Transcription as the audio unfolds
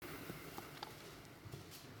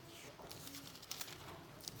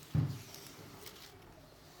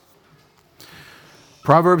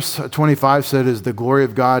Proverbs 25 said, "It is the glory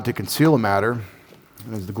of God to conceal a matter,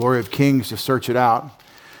 and it is the glory of kings to search it out."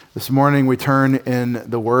 This morning we turn in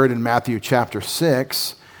the Word in Matthew chapter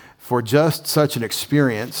 6 for just such an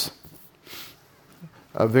experience,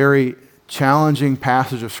 a very challenging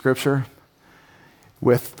passage of Scripture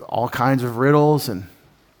with all kinds of riddles and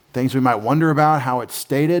things we might wonder about how it's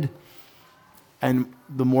stated. And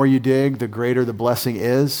the more you dig, the greater the blessing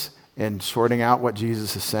is in sorting out what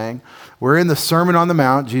Jesus is saying. We're in the Sermon on the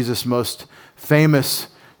Mount, Jesus' most famous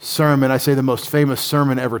sermon. I say the most famous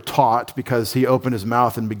sermon ever taught because he opened his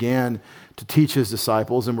mouth and began to teach his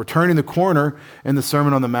disciples. And we're turning the corner in the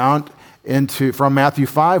Sermon on the Mount from Matthew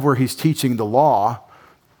 5, where he's teaching the law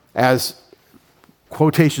as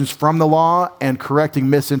quotations from the law and correcting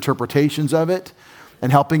misinterpretations of it,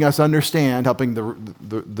 and helping us understand, helping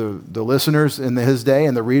the listeners in his day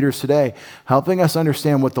and the readers today, helping us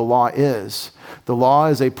understand what the law is. The law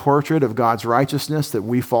is a portrait of God's righteousness that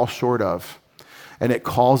we fall short of. And it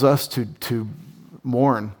calls us to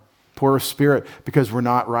mourn, poor of spirit, because we're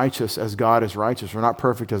not righteous as God is righteous. We're not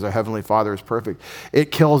perfect as our Heavenly Father is perfect.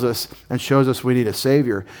 It kills us and shows us we need a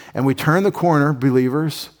Savior. And we turn the corner,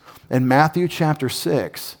 believers, in Matthew chapter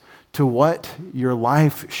 6, to what your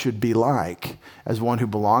life should be like as one who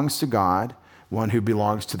belongs to God, one who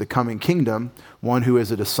belongs to the coming kingdom, one who is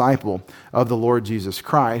a disciple of the Lord Jesus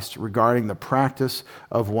Christ regarding the practice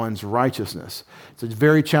of one's righteousness. It's a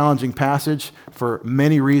very challenging passage for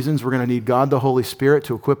many reasons. We're going to need God the Holy Spirit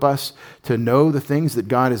to equip us to know the things that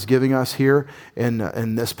God is giving us here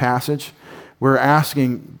in this passage. We're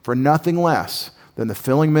asking for nothing less than the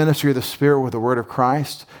filling ministry of the Spirit with the Word of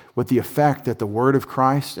Christ, with the effect that the Word of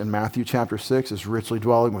Christ in Matthew chapter 6 is richly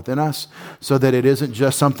dwelling within us, so that it isn't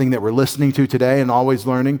just something that we're listening to today and always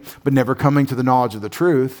learning, but never coming to the knowledge of the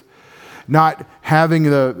truth, not having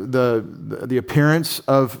the appearance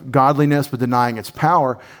of godliness but denying its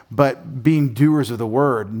power, but being doers of the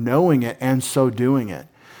Word, knowing it and so doing it.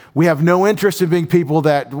 We have no interest in being people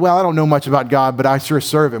that, well, I don't know much about God, but I sure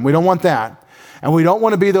serve Him. We don't want that. And we don't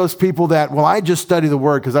want to be those people that, well, I just study the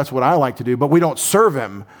Word because that's what I like to do, but we don't serve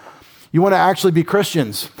Him. You want to actually be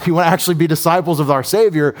Christians. You want to actually be disciples of our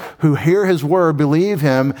Savior who hear His Word, believe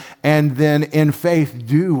Him, and then in faith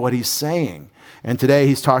do what He's saying. And today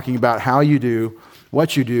He's talking about how you do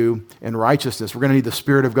what you do in righteousness. We're going to need the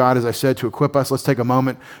Spirit of God, as I said, to equip us. Let's take a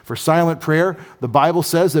moment for silent prayer. The Bible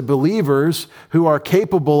says that believers who are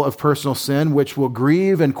capable of personal sin, which will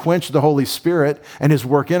grieve and quench the Holy Spirit and His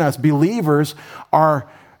work in us, believers are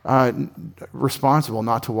responsible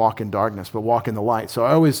not to walk in darkness, but walk in the light. So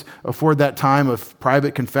I always afford that time of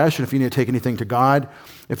private confession if you need to take anything to God.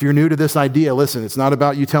 If you're new to this idea, listen, it's not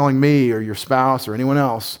about you telling me or your spouse or anyone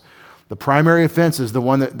else. The primary offense is the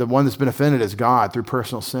one that's been offended is God through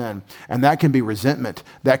personal sin. And that can be resentment.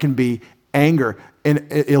 That can be anger,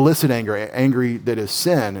 illicit anger, angry that is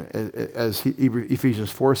sin, as Ephesians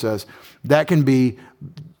 4 says. That can be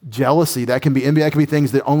jealousy. That can be envy. That can be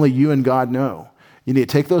things that only you and God know. You need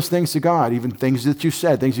to take those things to God, even things that you've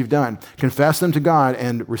said, things you've done. Confess them to God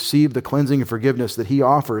and receive the cleansing and forgiveness that He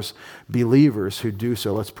offers believers who do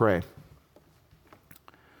so. Let's pray.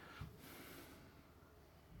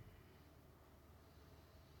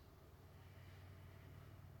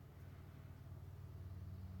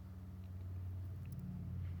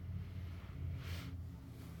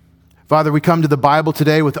 Father, we come to the Bible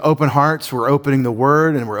today with open hearts. We're opening the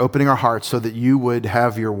Word and we're opening our hearts so that you would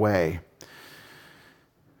have your way.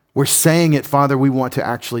 We're saying it, Father, we want to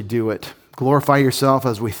actually do it. Glorify yourself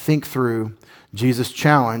as we think through Jesus'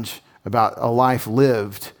 challenge about a life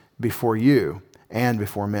lived before you and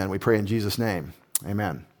before men. We pray in Jesus' name.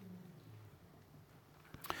 Amen.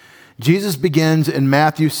 Jesus begins in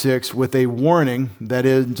Matthew 6 with a warning that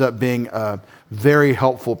ends up being a very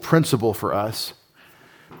helpful principle for us.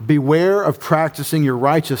 Beware of practicing your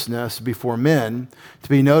righteousness before men to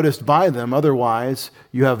be noticed by them. Otherwise,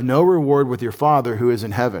 you have no reward with your Father who is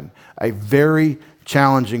in heaven. A very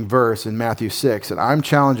challenging verse in Matthew 6. And I'm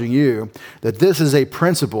challenging you that this is a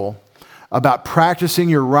principle about practicing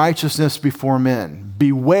your righteousness before men.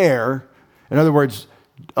 Beware, in other words,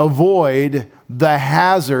 avoid the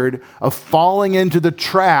hazard of falling into the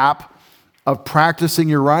trap of practicing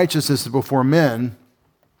your righteousness before men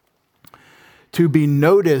to be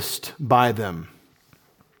noticed by them.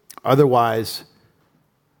 Otherwise,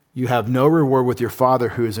 you have no reward with your Father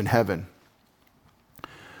who is in heaven.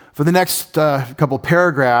 For the next couple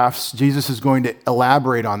paragraphs, Jesus is going to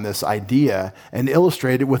elaborate on this idea and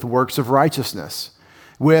illustrate it with works of righteousness,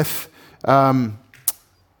 with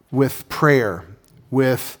prayer,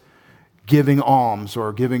 with giving alms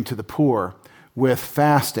or giving to the poor, with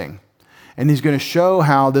fasting. And he's going to show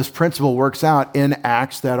how this principle works out in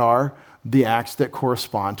acts that are the acts that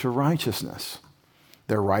correspond to righteousness.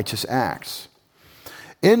 They're righteous acts.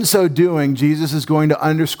 In so doing, Jesus is going to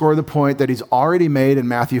underscore the point that he's already made in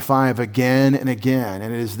Matthew 5 again and again,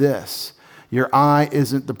 and it is this: your eye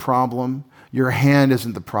isn't the problem, your hand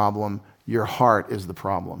isn't the problem, your heart is the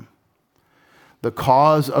problem. The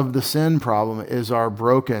cause of the sin problem is our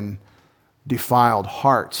broken, defiled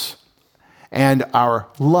hearts and our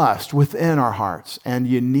lust within our hearts. And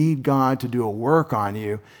you need God to do a work on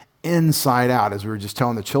you inside out, as we were just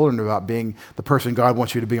telling the children about being the person God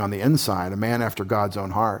wants you to be on the inside, a man after God's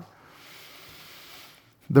own heart.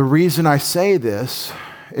 The reason I say this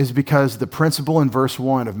is because the principle in verse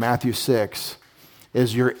 1 of Matthew 6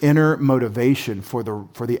 is your inner motivation for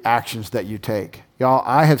the actions that you take. Y'all,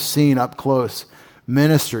 I have seen up close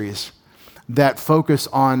ministries that focus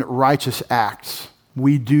on righteous acts.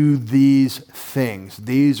 We do these things.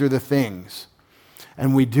 These are the things.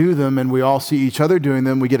 And we do them, and we all see each other doing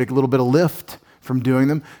them. We get a little bit of lift from doing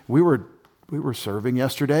them. We were serving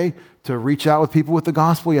yesterday to reach out with people with the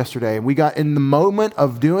gospel yesterday. And we got in the moment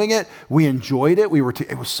of doing it. We enjoyed it.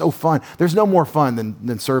 It was so fun. There's no more fun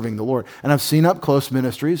than serving the Lord. And I've seen up close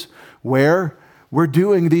ministries where we're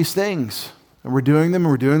doing these things. And we're doing them,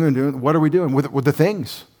 and we're doing them, and doing them. What are we doing with the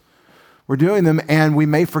things? We're doing them, and we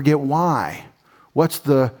may forget why. What's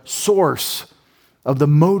the source of the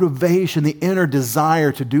motivation, the inner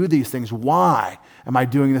desire to do these things? Why am I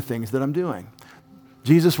doing the things that I'm doing?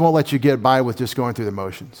 Jesus won't let you get by with just going through the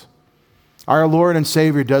motions. Our Lord and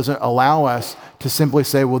Savior doesn't allow us to simply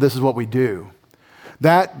say, well, this is what we do.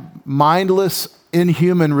 That mindless,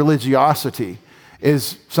 inhuman religiosity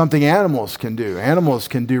is something animals can do. Animals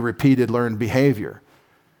can do repeated learned behavior.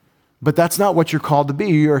 But that's not what you're called to be.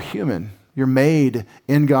 You're human. You're made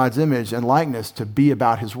in God's image and likeness to be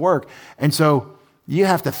about his work. And so you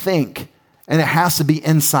have to think, and it has to be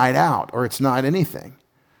inside out, or it's not anything.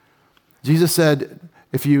 Jesus said,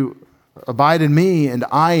 if you abide in me and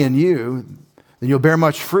I in you, then you'll bear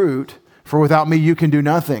much fruit, for without me you can do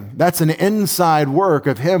nothing. That's an inside work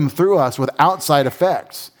of him through us with outside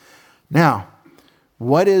effects. Now,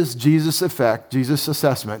 what is Jesus'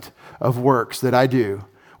 assessment of works that I do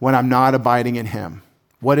when I'm not abiding in him?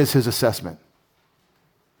 What is his assessment?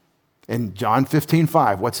 In John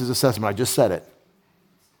 15:5, what's his assessment? I just said it.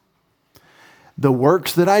 The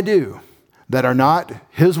works that I do that are not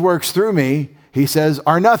his works through me, he says,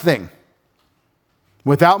 are nothing.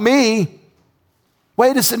 Without me,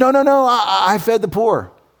 wait a second, no, I fed the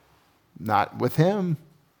poor. Not with him.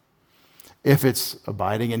 If it's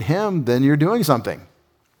abiding in him, then you're doing something.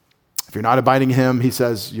 If you're not abiding in him, he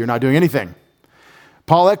says, you're not doing anything.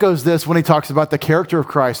 Paul echoes this when he talks about the character of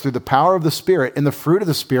Christ through the power of the Spirit and the fruit of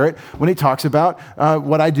the Spirit when he talks about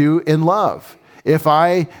what I do in love. If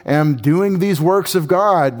I am doing these works of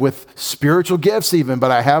God with spiritual gifts even, but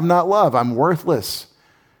I have not love, I'm worthless.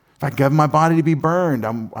 If I give my body to be burned,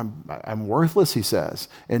 I'm worthless, he says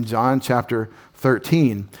in John chapter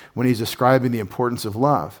 13 when he's describing the importance of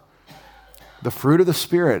love. The fruit of the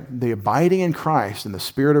Spirit, the abiding in Christ and the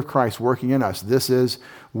Spirit of Christ working in us, this is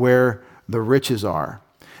where the riches are.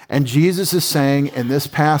 And Jesus is saying in this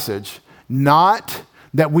passage, not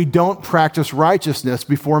that we don't practice righteousness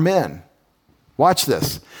before men. Watch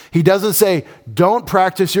this. He doesn't say, don't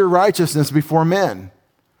practice your righteousness before men.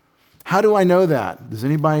 How do I know that? Does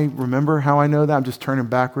anybody remember how I know that? I'm just turning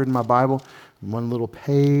backward in my Bible, one little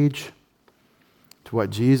page to what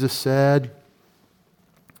Jesus said.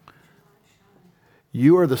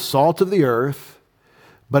 You are the salt of the earth,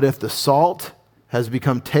 but if the salt has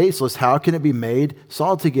become tasteless, how can it be made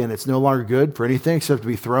salt again? It's no longer good for anything except to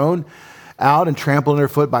be thrown out and trampled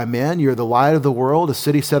underfoot by men. You're the light of the world. A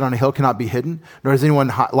city set on a hill cannot be hidden, nor does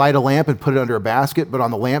anyone light a lamp and put it under a basket, but on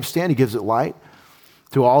the lampstand he gives it light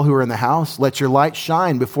to all who are in the house. Let your light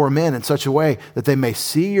shine before men in such a way that they may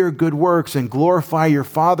see your good works and glorify your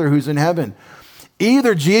Father who's in heaven.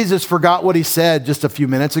 Either Jesus forgot what he said just a few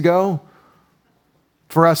minutes ago,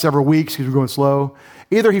 for us several weeks because we're going slow.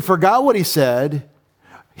 Either he forgot what he said,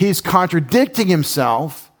 he's contradicting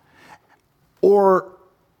himself, or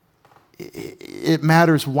it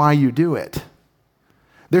matters why you do it.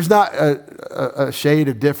 There's not a shade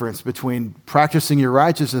of difference between practicing your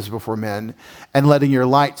righteousness before men and letting your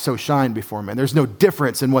light so shine before men. There's no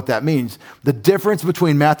difference in what that means. The difference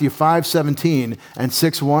between Matthew 5:17 and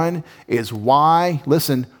 6:1 is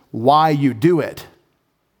why you do it.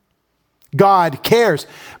 God cares.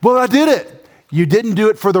 Well, I did it. You didn't do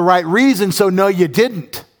it for the right reason, so no, you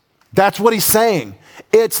didn't. That's what he's saying.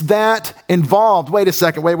 It's that involved. Wait a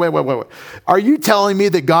second. Wait. Are you telling me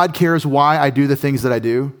that God cares why I do the things that I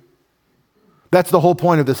do? That's the whole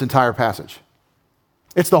point of this entire passage.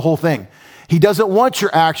 It's the whole thing. He doesn't want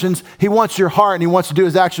your actions. He wants your heart, and he wants to do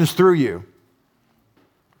his actions through you.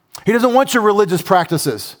 He doesn't want your religious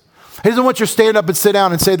practices. He doesn't want you to stand up and sit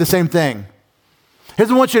down and say the same thing. He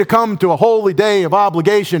doesn't want you to come to a holy day of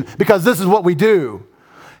obligation because this is what we do.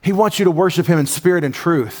 He wants you to worship him in spirit and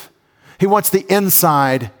truth. He wants the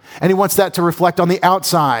inside, and he wants that to reflect on the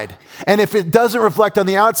outside. And if it doesn't reflect on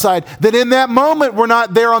the outside, then in that moment, we're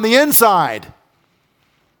not there on the inside.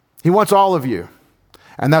 He wants all of you.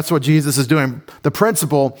 And that's what Jesus is doing. The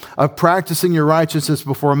principle of practicing your righteousness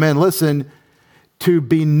before men, listen, to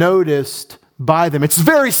be noticed by them. It's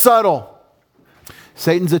very subtle.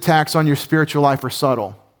 Satan's attacks on your spiritual life are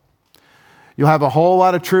subtle. You'll have a whole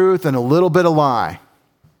lot of truth and a little bit of lie.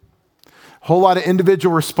 A whole lot of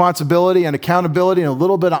individual responsibility and accountability and a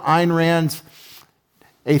little bit of Ayn Rand's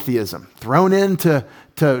atheism thrown in to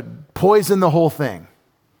poison the whole thing.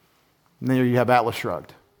 And then you have Atlas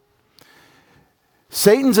Shrugged.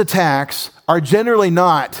 Satan's attacks are generally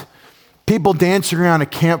not people dancing around a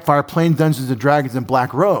campfire playing Dungeons and Dragons in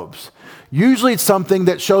black robes. Usually it's something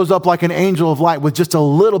that shows up like an angel of light with just a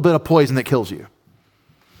little bit of poison that kills you.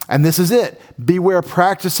 And this is it. Beware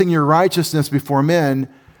practicing your righteousness before men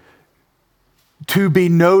to be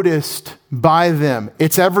noticed by them.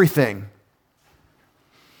 It's everything.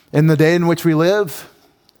 In the day in which we live,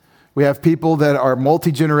 we have people that are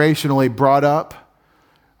multi-generationally brought up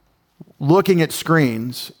looking at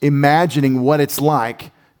screens, imagining what it's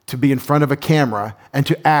like to be in front of a camera and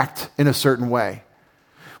to act in a certain way.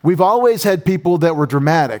 We've always had people that were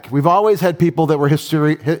dramatic. We've always had people that were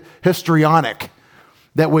histrionic,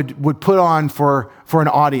 that would put on for an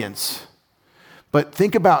audience. But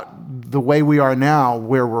think about the way we are now,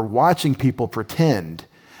 where we're watching people pretend,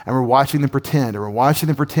 and we're watching them pretend, and we're watching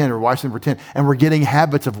them pretend, and we're watching them pretend, and we're getting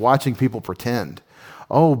habits of watching people pretend.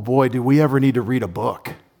 Oh boy, do we ever need to read a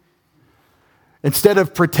book. Instead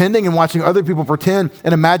of pretending and watching other people pretend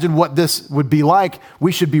and imagine what this would be like,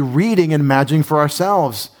 we should be reading and imagining for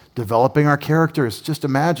ourselves, developing our characters. Just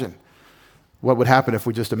imagine what would happen if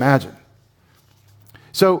we just imagine.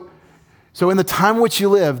 So in the time in which you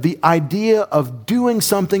live, the idea of doing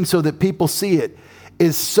something so that people see it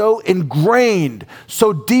is so ingrained,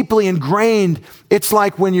 so deeply ingrained. It's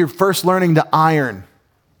like when you're first learning to iron.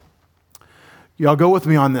 Y'all go with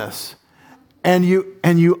me on this. And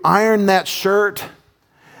you iron that shirt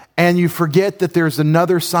and you forget that there's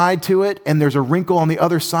another side to it and there's a wrinkle on the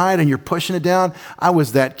other side and you're pushing it down. I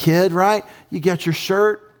was that kid, right? You get your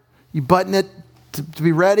shirt, you button it to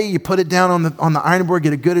be ready, you put it down on the iron board,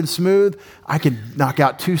 get it good and smooth. I can knock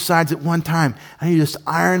out two sides at one time. And you just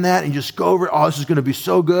iron that and you just go over it. Oh, this is going to be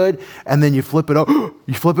so good. And then you flip it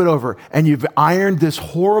over and you've ironed this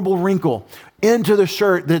horrible wrinkle into the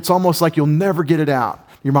shirt that it's almost like you'll never get it out.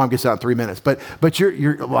 Your mom gets out in 3 minutes, but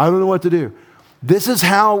you're well, I don't know what to do. This is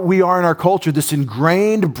how we are in our culture, this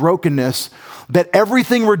ingrained brokenness that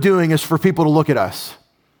everything we're doing is for people to look at us.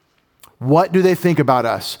 What do they think about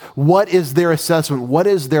us? What is their assessment? What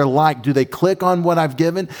is their like? Do they click on what I've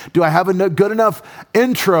given? Do I have a good enough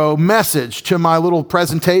intro message to my little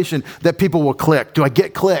presentation that people will click? Do I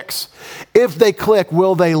get clicks? If they click,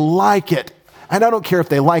 will they like it? And I don't care if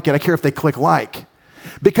they like it, I care if they click like.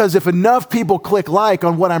 Because if enough people click like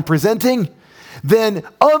on what I'm presenting, then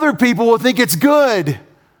other people will think it's good.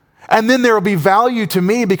 And then there will be value to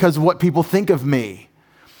me because of what people think of me.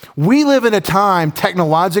 We live in a time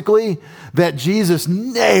technologically that Jesus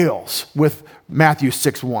nails with Matthew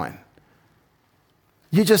 6:1.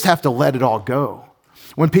 You just have to let it all go.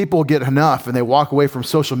 When people get enough and they walk away from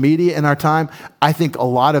social media in our time, I think a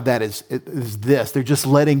lot of that is this. They're just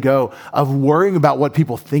letting go of worrying about what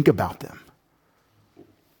people think about them.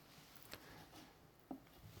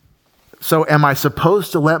 So am I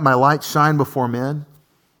supposed to let my light shine before men?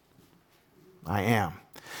 I am.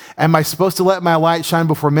 Am I supposed to let my light shine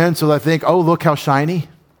before men so that I think, oh, look how shiny?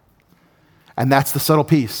 And that's the subtle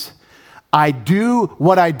piece. I do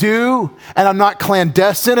what I do, and I'm not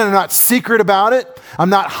clandestine, and I'm not secret about it.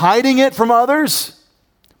 I'm not hiding it from others.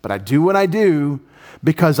 But I do what I do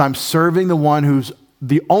because I'm serving the one who's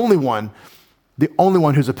the only one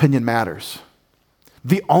whose opinion matters.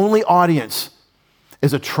 The only audience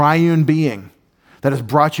is a triune being that has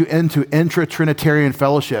brought you into intra-Trinitarian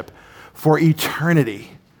fellowship for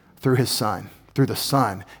eternity through his Son, through the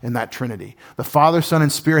Son in that Trinity. The Father, Son,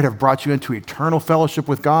 and Spirit have brought you into eternal fellowship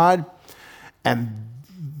with God, and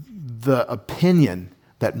the opinion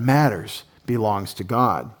that matters belongs to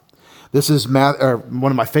God. This is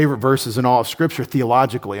one of my favorite verses in all of Scripture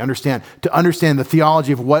theologically. To understand the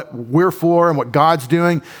theology of what we're for and what God's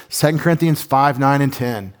doing, 2 Corinthians 5, 9, and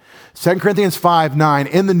 10. 2 Corinthians 5:9,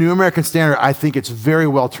 in the New American Standard, I think it's very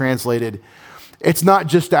well translated. It's not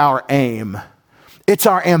just our aim, it's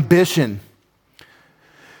our ambition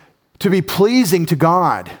to be pleasing to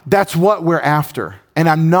God. That's what we're after. And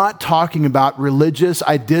I'm not talking about religious,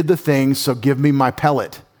 I did the things, so give me my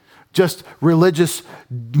pellet. Just religious,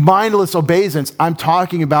 mindless obeisance. I'm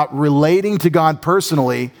talking about relating to God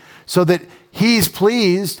personally so that he's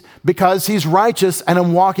pleased because he's righteous and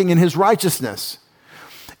I'm walking in his righteousness.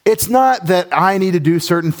 It's not that I need to do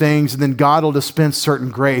certain things and then God will dispense certain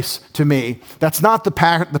grace to me. That's not the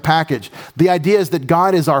package. The idea is that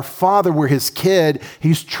God is our Father. We're his kid.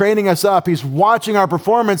 He's training us up. He's watching our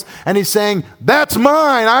performance and he's saying, that's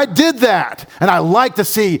mine. I did that. And I like to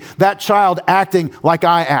see that child acting like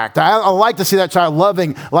I act. I like to see that child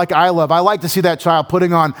loving like I love. I like to see that child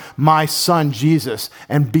putting on my son, Jesus,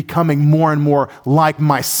 and becoming more and more like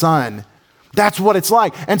my son. That's what it's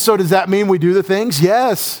like. And so does that mean we do the things?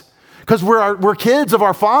 Yes. Because we're kids of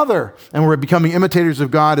our Father and we're becoming imitators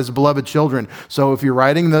of God as beloved children. So if you're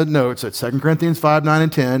writing the notes, it's 2 Corinthians 5, 9,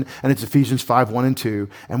 and 10, and it's Ephesians 5, 1 and 2,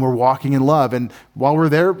 and we're walking in love. And while we're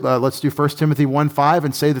there, let's do 1 Timothy 1, 5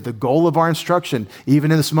 and say that the goal of our instruction,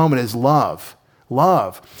 even in this moment, is love.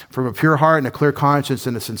 Love from a pure heart and a clear conscience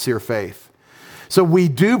and a sincere faith. So we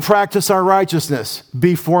do practice our righteousness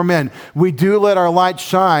before men. We do let our light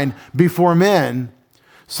shine before men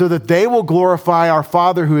so that they will glorify our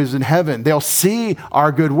Father who is in heaven. They'll see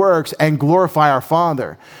our good works and glorify our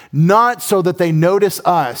Father, not so that they notice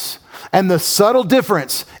us. And the subtle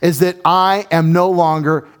difference is that I am no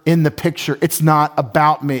longer in the picture. It's not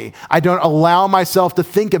about me. I don't allow myself to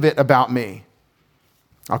think of it about me.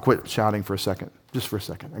 I'll quit shouting for a second, just for a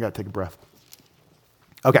second. I got to take a breath.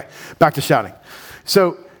 Okay, back to shouting.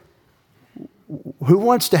 So, who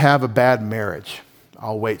wants to have a bad marriage?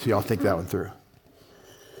 I'll wait till y'all think that one through.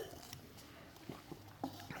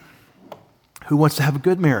 Who wants to have a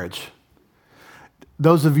good marriage?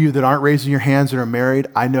 Those of you that aren't raising your hands and are married,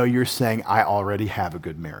 I know you're saying, I already have a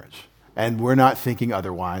good marriage. And we're not thinking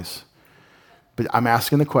otherwise. But I'm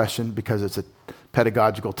asking the question because it's a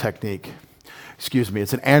pedagogical technique. Excuse me,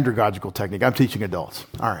 it's an andragogical technique. I'm teaching adults.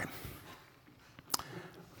 All right.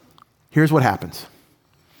 Here's what happens.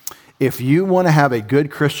 If you want to have a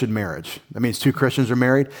good Christian marriage, that means two Christians are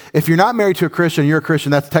married. If you're not married to a Christian, you're a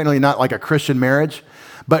Christian, that's technically not like a Christian marriage.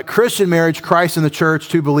 But Christian marriage, Christ and the church,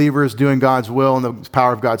 two believers doing God's will and the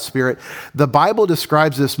power of God's Spirit. The Bible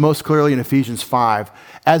describes this most clearly in Ephesians 5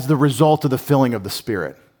 as the result of the filling of the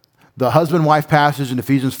Spirit. The husband-wife passage in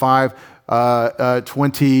Ephesians 5,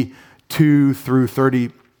 22 through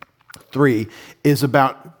 33 is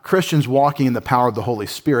about Christians walking in the power of the Holy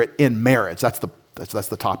Spirit in marriage. That's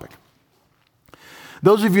the topic.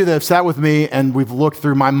 Those of you that have sat with me and we've looked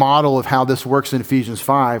through my model of how this works in Ephesians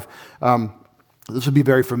 5, this will be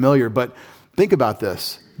very familiar, but think about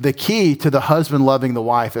this. The key to the husband loving the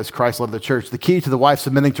wife as Christ loved the church, the key to the wife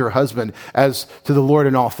submitting to her husband as to the Lord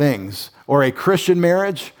in all things, or a Christian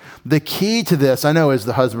marriage, the key to this, I know, is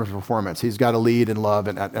the husband's performance. He's got to lead in love,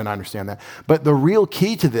 and I understand that. But the real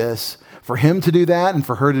key to this, for him to do that and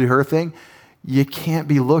for her to do her thing, you can't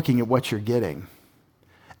be looking at what you're getting.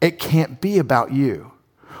 It can't be about you.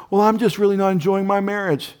 Well, I'm just really not enjoying my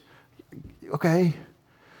marriage. Okay.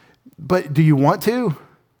 But do you want to?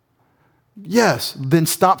 Yes. Then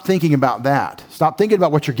stop thinking about that. Stop thinking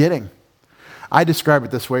about what you're getting. I describe it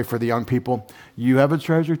this way for the young people. You have a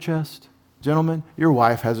treasure chest. Gentlemen, your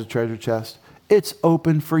wife has a treasure chest. It's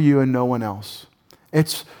open for you and no one else.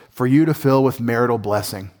 It's for you to fill with marital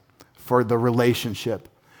blessing for the relationship.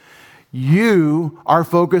 You are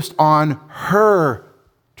focused on her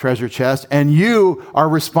treasure chest, and you are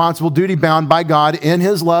responsible, duty-bound by God in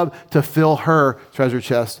his love to fill her treasure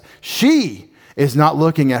chest. She is not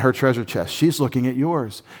looking at her treasure chest. She's looking at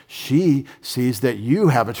yours. She sees that you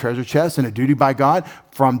have a treasure chest and a duty by God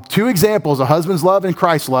from two examples, a husband's love and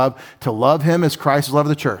Christ's love, to love him as Christ loved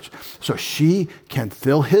the church. So she can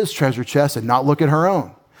fill his treasure chest and not look at her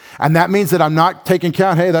own. And that means that I'm not taking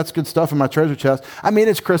count, hey, that's good stuff in my treasure chest. I mean,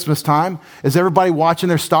 it's Christmas time. Is everybody watching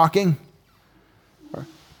their stocking?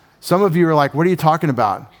 Some of you are like, what are you talking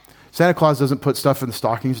about? Santa Claus doesn't put stuff in the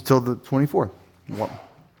stockings until the 24th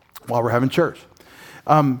while we're having church.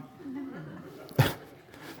 The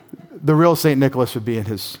real St. Nicholas would be in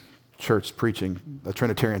his church preaching a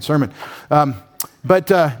Trinitarian sermon.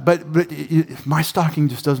 But my stocking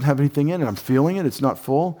just doesn't have anything in it. I'm feeling it. It's not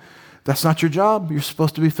full. That's not your job. You're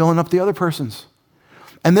supposed to be filling up the other person's.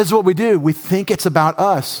 And this is what we do. We think it's about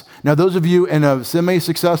us. Now, those of you in a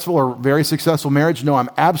semi-successful or very successful marriage know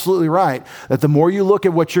I'm absolutely right that the more you look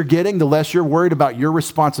at what you're getting, the less you're worried about your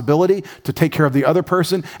responsibility to take care of the other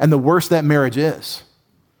person, and the worse that marriage is.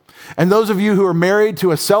 And those of you who are married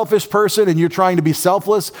to a selfish person and you're trying to be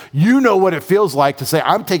selfless, you know what it feels like to say,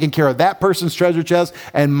 I'm taking care of that person's treasure chest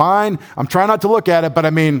and mine. I'm trying not to look at it, but I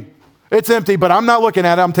mean, it's empty, but I'm not looking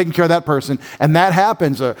at it. I'm taking care of that person. And that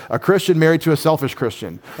happens, a Christian married to a selfish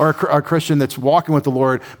Christian, or a Christian that's walking with the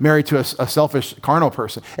Lord married to a selfish carnal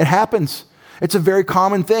person. It happens. It's a very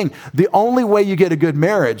common thing. The only way you get a good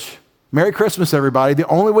marriage, Merry Christmas, everybody. The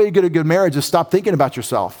only way you get a good marriage is stop thinking about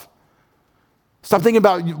yourself. Stop thinking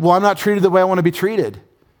about, well, I'm not treated the way I want to be treated.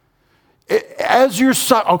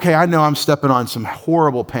 Okay, I know I'm stepping on some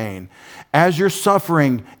horrible pain. As you're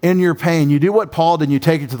suffering in your pain, you do what Paul did and you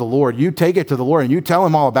take it to the Lord. You take it to the Lord and you tell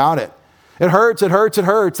him all about it. It hurts, it hurts, it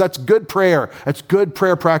hurts. That's good prayer. That's good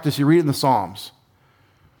prayer practice. You read it in the Psalms.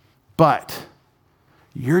 But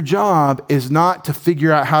your job is not to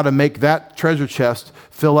figure out how to make that treasure chest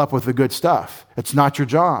fill up with the good stuff. It's not your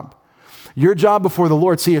job. Your job before the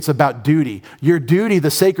Lord, see, it's about duty. Your duty, the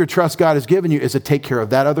sacred trust God has given you, is to take care of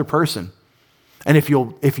that other person. And if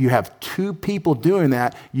you have two people doing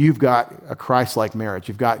that, you've got a Christ-like marriage.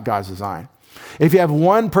 You've got God's design. If you have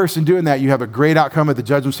one person doing that, you have a great outcome at the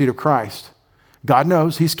judgment seat of Christ. God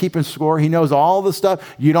knows. He's keeping score. He knows all the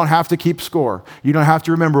stuff. You don't have to keep score. You don't have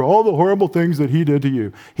to remember all the horrible things that he did to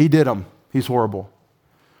you. He did them. He's horrible.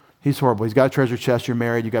 He's horrible. He's got a treasure chest. You're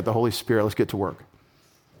married. You got the Holy Spirit. Let's get to work.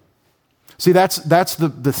 See, that's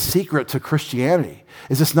the secret to Christianity,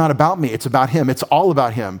 is it's not about me, it's about him. It's all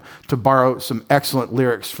about him, to borrow some excellent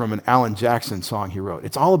lyrics from an Alan Jackson song he wrote.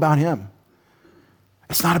 It's all about him.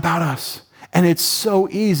 It's not about us. And it's so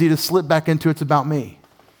easy to slip back into it's about me.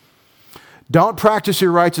 Don't practice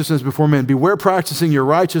your righteousness before men. Beware practicing your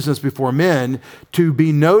righteousness before men to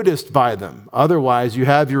be noticed by them. Otherwise, you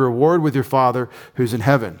have your reward with your Father who's in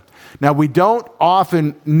heaven. Now, we don't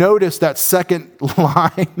often notice that second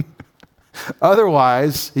line.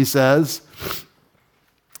 Otherwise, he says,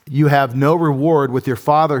 you have no reward with your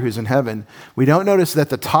Father who's in heaven. We don't notice that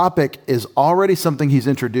the topic is already something he's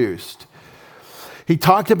introduced. He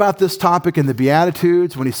talked about this topic in the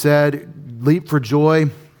Beatitudes when he said, leap for joy,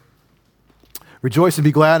 rejoice and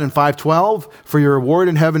be glad in 5:12, for your reward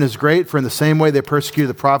in heaven is great, for in the same way they persecuted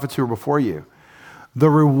the prophets who were before you. The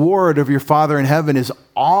reward of your Father in heaven is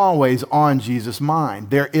always on Jesus'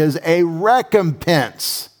 mind. There is a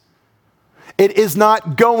recompense. It is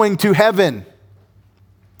not going to heaven.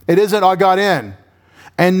 It isn't, I got in.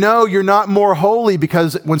 And no, you're not more holy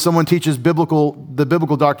because when someone teaches the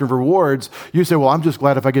biblical doctrine of rewards, you say, well, I'm just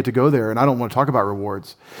glad if I get to go there and I don't want to talk about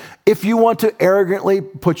rewards. If you want to arrogantly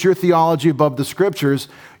put your theology above the scriptures,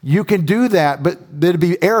 you can do that, but it'd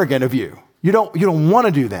be arrogant of you. You don't want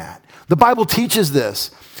to do that. The Bible teaches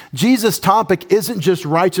this. Jesus' topic isn't just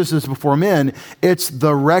righteousness before men, it's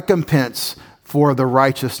the recompense for the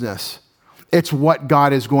righteousness. It's what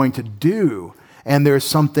God is going to do. And there's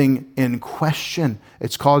something in question.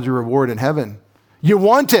 It's called your reward in heaven. You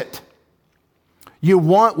want it. You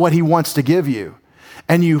want what he wants to give you.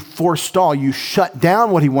 And you forestall, you shut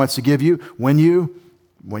down what he wants to give you when you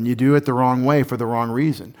do it the wrong way for the wrong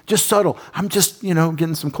reason. Just subtle. I'm just,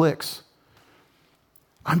 getting some clicks.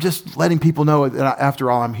 I'm just letting people know that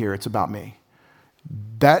after all, I'm here. It's about me.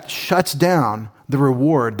 That shuts down the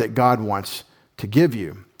reward that God wants to give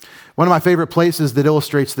you. One of my favorite places that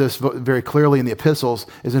illustrates this very clearly in the epistles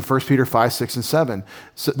is in 1 Peter 5, 6, and 7.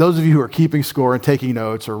 So those of you who are keeping score and taking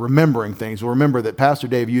notes or remembering things will remember that Pastor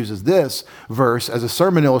Dave uses this verse as a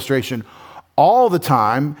sermon illustration all the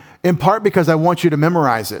time, in part because I want you to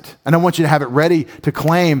memorize it. And I want you to have it ready to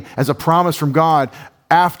claim as a promise from God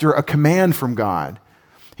after a command from God.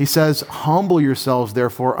 He says, humble yourselves,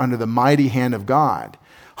 therefore, under the mighty hand of God.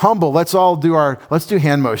 Humble, let's do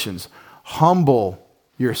hand motions. Humble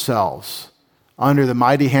yourselves under the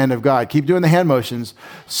mighty hand of God. Keep doing the hand motions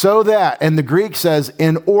so that, and the Greek says,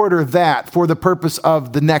 in order that, for the purpose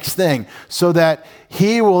of the next thing, so that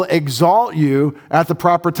he will exalt you at the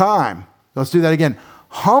proper time. Let's do that again.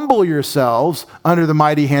 Humble yourselves under the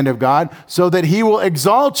mighty hand of God so that he will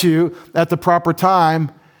exalt you at the proper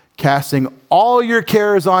time, casting all your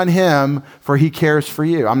cares on him, for he cares for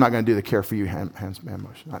you. I'm not going to do the care for you hand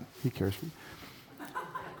motion. He cares for you.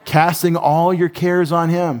 Casting all your cares on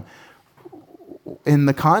him. In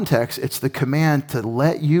the context, it's the command to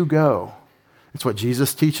let you go. It's what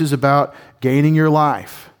Jesus teaches about gaining your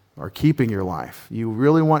life or keeping your life. You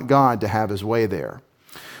really want God to have his way there.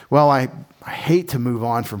 Well, I hate to move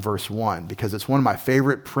on from verse 1 because it's one of my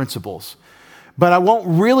favorite principles. But I won't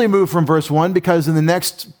really move from verse 1 because in the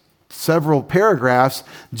next several paragraphs,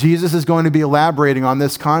 Jesus is going to be elaborating on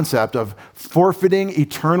this concept of forfeiting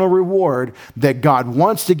eternal reward that God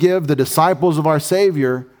wants to give the disciples of our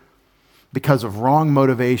Savior because of wrong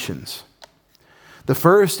motivations. The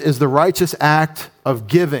first is the righteous act of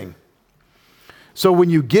giving. So when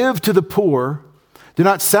you give to the poor, do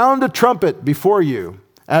not sound a trumpet before you,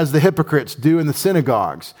 as the hypocrites do in the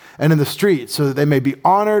synagogues and in the streets, so that they may be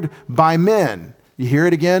honored by men. You hear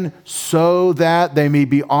it again? So that they may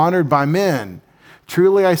be honored by men.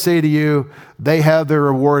 Truly I say to you, they have their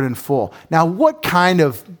reward in full. Now, what kind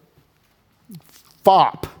of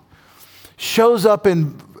fop shows up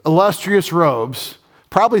in illustrious robes,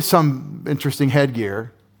 probably some interesting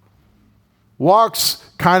headgear, walks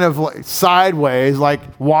kind of like sideways, like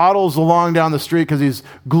waddles along down the street because he's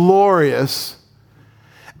glorious,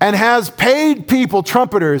 and has paid people,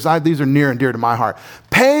 trumpeters, these are near and dear to my heart,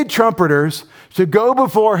 paid trumpeters to go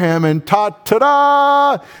before him and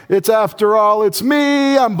ta-da, it's after all, it's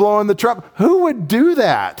me, I'm blowing the trumpet. Who would do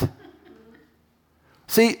that?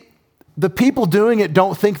 See, the people doing it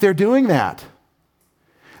don't think they're doing that.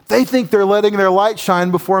 They think they're letting their light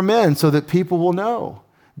shine before men so that people will know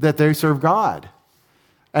that they serve God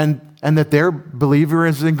and that their believer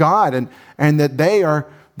is in God and that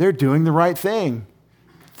they're doing the right thing.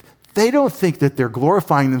 They don't think that they're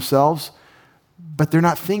glorifying themselves, but they're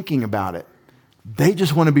not thinking about it. They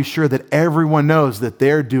just want to be sure that everyone knows that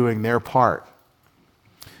they're doing their part.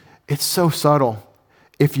 It's so subtle.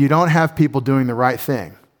 If you don't have people doing the right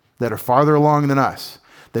thing that are farther along than us,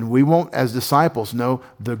 then we won't, as disciples, know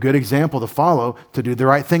the good example to follow to do the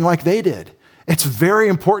right thing like they did. It's very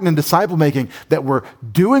important in disciple making that we're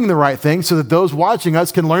doing the right thing so that those watching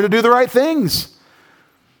us can learn to do the right things.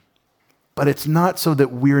 But it's not so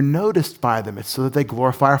that we're noticed by them. It's so that they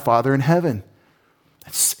glorify our Father in heaven.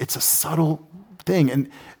 It's a subtle thing. And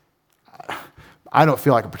I don't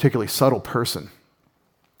feel like a particularly subtle person.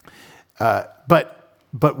 But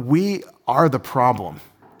we are the problem.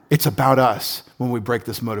 It's about us when we break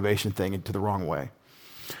this motivation thing into the wrong way.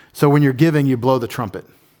 So when you're giving, you blow the trumpet.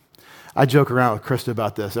 I joke around with Krista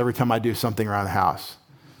about this. Every time I do something around the house,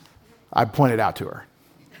 I point it out to her.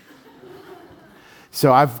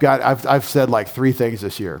 So I've said like 3 things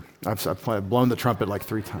this year. I've blown the trumpet like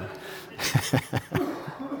 3 times.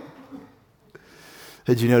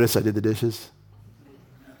 Did you notice I did the dishes?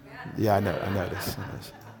 Yeah, I noticed.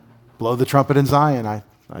 Blow the trumpet in Zion.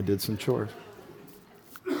 I did some chores.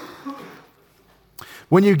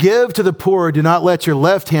 When you give to the poor, do not let your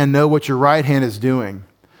left hand know what your right hand is doing.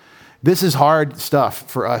 This is hard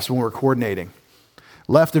stuff for us when we're coordinating.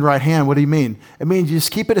 Left and right hand, what do you mean? It means you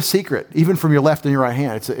just keep it a secret, even from your left and your right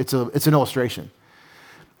hand. It's an illustration.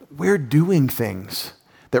 We're doing things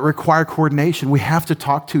that require coordination. We have to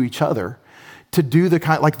talk to each other to do the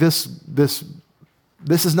kind, like this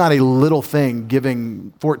is not a little thing,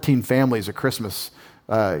 giving 14 families a Christmas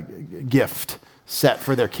gift set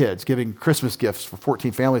for their kids, giving Christmas gifts for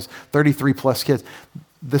 14 families, 33 plus kids.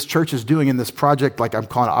 This church is doing in this project, like I'm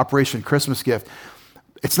calling it Operation Christmas Gift.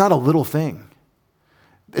 It's not a little thing.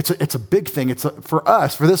 It's a big thing. For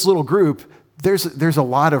us, for this little group, there's a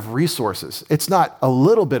lot of resources. It's not a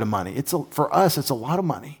little bit of money. For us, it's a lot of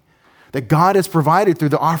money that God has provided through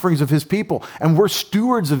the offerings of his people. And we're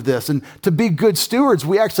stewards of this. And to be good stewards,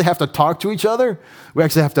 we actually have to talk to each other. We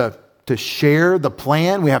actually have to share the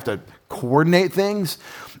plan. We have to coordinate things.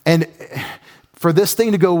 And for this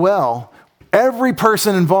thing to go well, every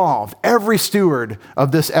person involved, every steward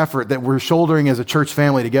of this effort that we're shouldering as a church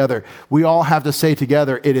family together, we all have to say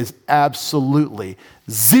together, it is absolutely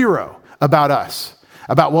zero about us,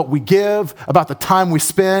 about what we give, about the time we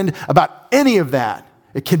spend, about any of that.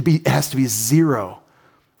 It has to be zero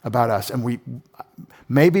about us. And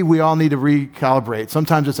maybe we all need to recalibrate.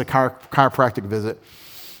 Sometimes it's a chiropractic visit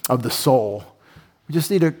of the soul. We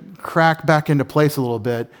just need to crack back into place a little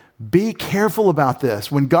bit. Be careful about this.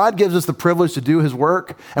 When God gives us the privilege to do his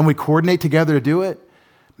work and we coordinate together to do it,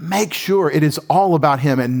 make sure it is all about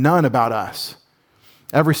him and none about us.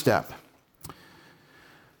 Every step.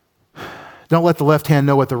 Don't let the left hand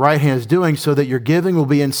know what the right hand is doing so that your giving will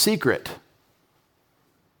be in secret.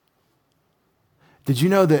 Did you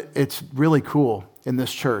know that it's really cool in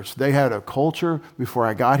this church? They had a culture before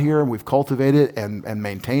I got here, and we've cultivated it and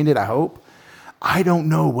maintained it, I hope. I don't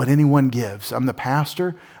know what anyone gives. I'm the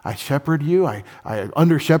pastor. I shepherd you. I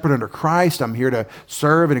under shepherd under Christ. I'm here to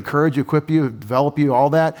serve and encourage you, equip you, develop you, all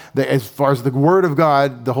that. As far as the word of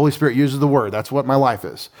God, the Holy Spirit uses the word. That's what my life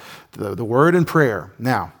is. The word and prayer.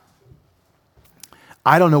 Now,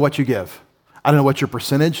 I don't know what you give. I don't know what your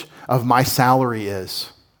percentage of my salary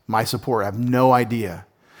is, my support. I have no idea.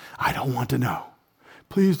 I don't want to know.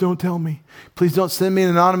 Please don't tell me. Please don't send me an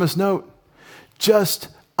anonymous note. Just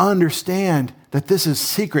understand that this is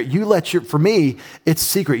secret. For me, it's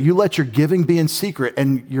secret. You let your giving be in secret.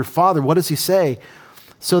 And your Father, what does he say?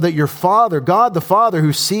 so that your Father, God the Father,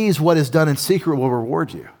 who sees what is done in secret will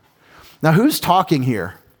reward you. Now, who's talking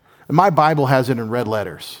here? My Bible has it in red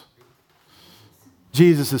letters.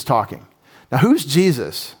 Jesus is talking. Now, who's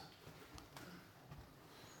Jesus?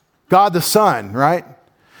 God the Son, right?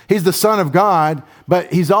 He's the Son of God,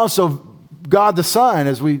 but he's also God the Son,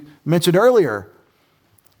 as we mentioned earlier.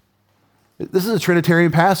 This is a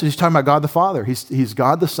Trinitarian passage. He's talking about God the Father. He's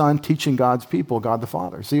God the Son teaching God's people, God the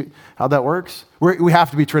Father. See how that works? We have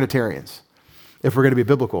to be Trinitarians if we're going to be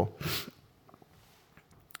biblical.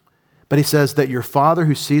 But he says that your Father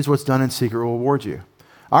who sees what's done in secret will reward you.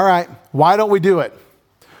 All right, why don't we do it?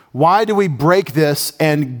 Why do we break this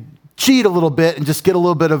and cheat a little bit and just get a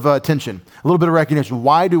little bit of attention, a little bit of recognition?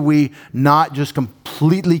 Why do we not just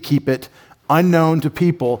completely keep it unknown to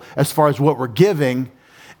people as far as what we're giving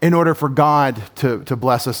in order for God to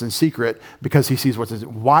bless us in secret because he sees what's in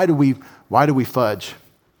secret? Why do we fudge?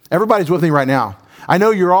 Everybody's with me right now. I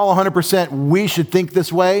know you're all 100%, we should think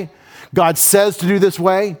this way. God says to do this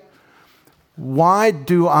way. Why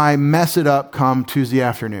do I mess it up come Tuesday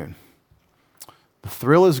afternoon? The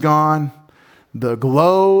thrill is gone. The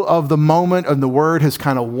glow of the moment of the word has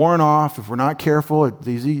kind of worn off. If we're not careful, it's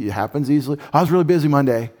easy. It happens easily. I was really busy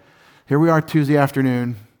Monday. Here we are Tuesday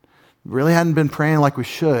afternoon. Really hadn't been praying like we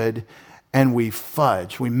should, and we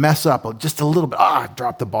fudge. We mess up just a little bit.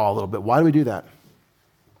 Drop the ball a little bit. Why do we do that?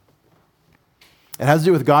 It has to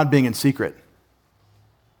do with God being in secret.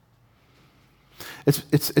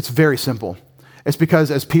 It's very simple. It's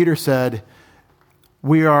because, as Peter said,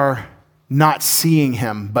 we are not seeing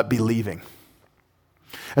him, but believing.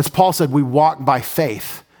 As Paul said, we walk by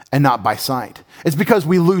faith and not by sight. It's because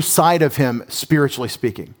we lose sight of him, spiritually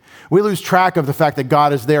speaking. We lose track of the fact that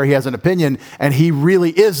God is there, he has an opinion, and he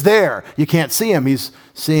really is there. You can't see him. He's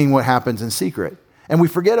seeing what happens in secret. And we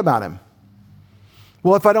forget about him.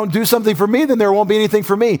 Well, if I don't do something for me, then there won't be anything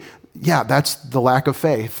for me. Yeah, that's the lack of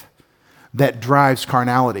faith that drives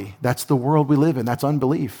carnality. That's the world we live in. That's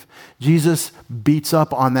unbelief. Jesus beats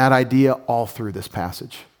up on that idea all through this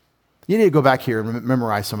passage. You need to go back here and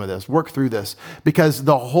memorize some of this, work through this, because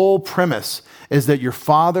the whole premise is that your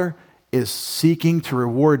Father is seeking to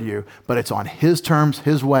reward you, but it's on his terms,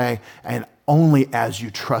 his way, and only as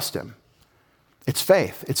you trust him. It's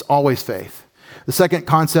faith. It's always faith. The second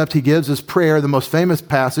concept he gives is prayer. The most famous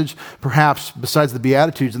passage, perhaps besides the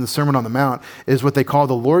Beatitudes in the Sermon on the Mount, is what they call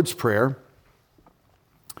the Lord's Prayer.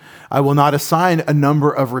 I will not assign a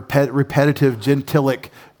number of repetitive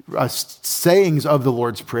gentilic sayings of the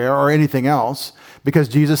Lord's Prayer or anything else, because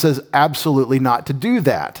Jesus says absolutely not to do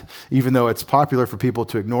that, even though it's popular for people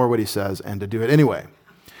to ignore what he says and to do it anyway.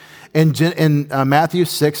 In Matthew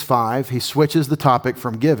 6:5, he switches the topic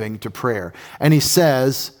from giving to prayer. And he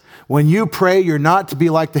says, when you pray, you're not to be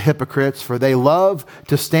like the hypocrites, for they love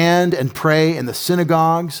to stand and pray in the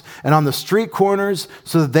synagogues and on the street corners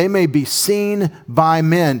so that they may be seen by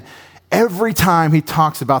men. Every time he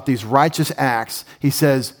talks about these righteous acts, he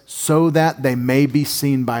says, so that they may be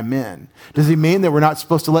seen by men. Does he mean that we're not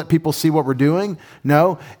supposed to let people see what we're doing?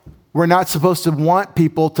 No, we're not supposed to want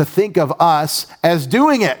people to think of us as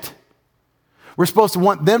doing it. We're supposed to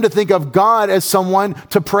want them to think of God as someone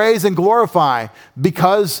to praise and glorify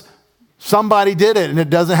because somebody did it, and it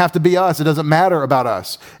doesn't have to be us. It doesn't matter about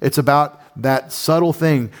us. It's about that subtle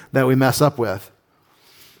thing that we mess up with.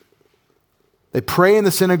 They pray in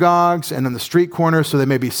the synagogues and on the street corners so they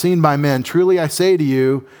may be seen by men. Truly I say to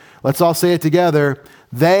you, let's all say it together,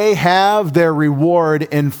 they have their reward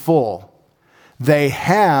in full. They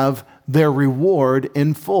have their reward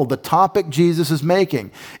in full. The topic Jesus is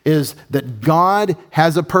making is that God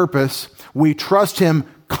has a purpose. We trust him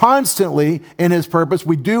constantly in his purpose.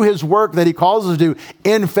 We do his work that he calls us to do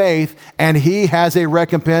in faith, and he has a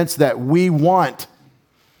recompense that we want.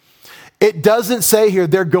 It doesn't say here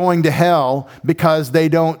they're going to hell because they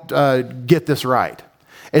don't get this right.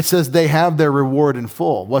 It says they have their reward in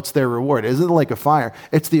full. What's their reward? It isn't the lake of fire.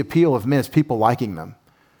 It's the appeal of men. It's people liking them.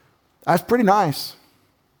 That's pretty nice.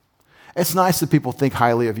 It's nice that people think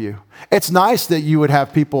highly of you. It's nice that you would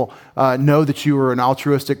have people know that you were an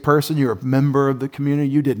altruistic person. You're a member of the community.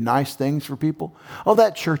 You did nice things for people. Oh,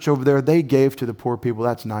 that church over there, they gave to the poor people.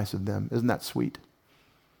 That's nice of them. Isn't that sweet?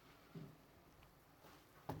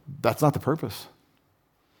 That's not the purpose.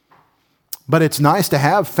 But it's nice to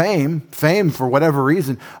have fame for whatever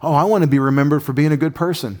reason. Oh, I want to be remembered for being a good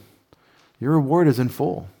person. Your reward is in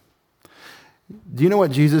full. Do you know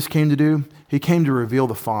what Jesus came to do? He came to reveal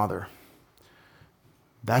the Father.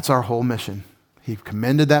 That's our whole mission. He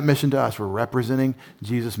commended that mission to us. We're representing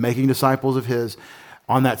Jesus, making disciples of his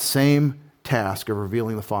on that same task of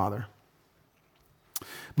revealing the Father.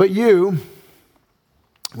 But you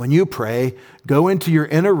when you pray, go into your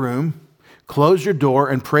inner room, close your door,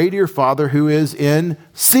 and pray to your Father who is in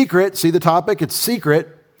secret. See the topic? It's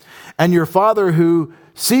secret. And your Father who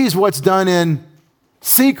sees what's done in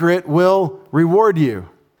secret will reward you.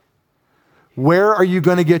 Where are you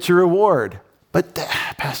going to get your reward? But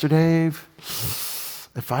Pastor Dave,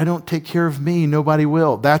 if I don't take care of me, nobody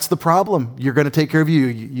will. That's the problem. You're going to take care of you.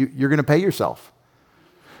 You're going to pay yourself.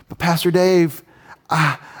 But Pastor Dave,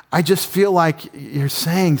 I just feel like you're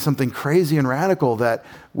saying something crazy and radical that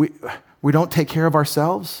we don't take care of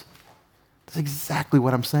ourselves. That's exactly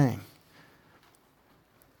what I'm saying.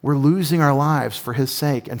 We're losing our lives for his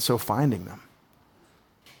sake and so finding them.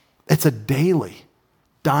 It's a daily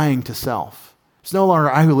dying to self. It's no longer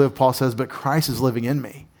I who live, Paul says, but Christ is living in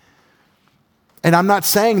me. And I'm not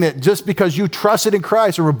saying that just because you trusted in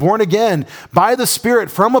Christ or were born again by the Spirit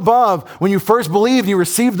from above, when you first believed, you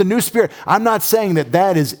received the new Spirit. I'm not saying that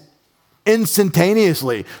that is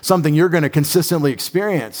instantaneously something you're going to consistently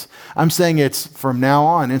experience. I'm saying it's from now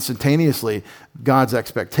on, instantaneously, God's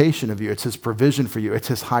expectation of you. It's his provision for you. It's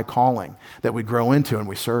his high calling that we grow into and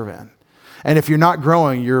we serve in. And if you're not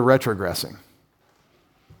growing, you're retrogressing.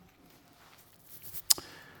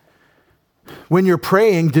 When you're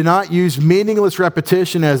praying, do not use meaningless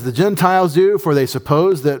repetition as the Gentiles do, for they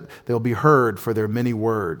suppose that they'll be heard for their many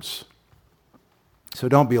words. So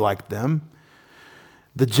don't be like them.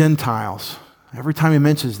 The Gentiles, every time he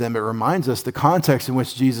mentions them, it reminds us the context in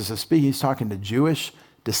which Jesus is speaking. He's talking to Jewish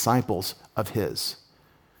disciples of his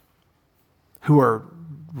who are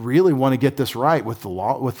really want to get this right with the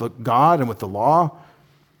law, with God and with the law.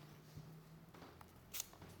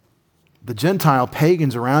 The Gentile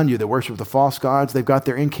pagans around you that worship the false gods, they've got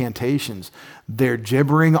their incantations. They're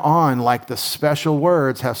gibbering on like the special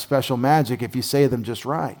words have special magic if you say them just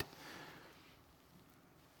right.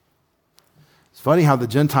 It's funny how the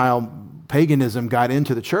Gentile paganism got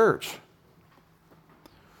into the church.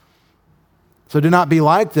 So do not be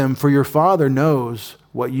like them, for your Father knows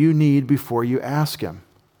what you need before you ask him.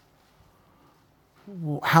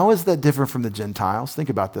 How is that different from the Gentiles? Think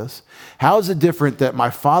about this. How is it different that my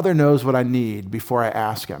Father knows what I need before I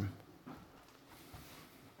ask him?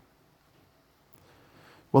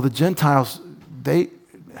 Well, the Gentiles,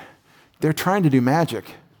 they're trying to do magic.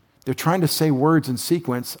 They're trying to say words in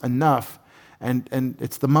sequence enough, and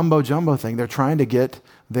it's the mumbo-jumbo thing. They're trying to get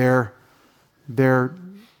their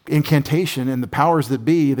incantation and the powers that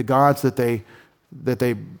be, the gods that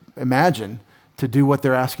they imagine, to do what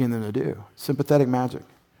they're asking them to do. Sympathetic magic,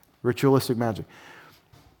 ritualistic magic.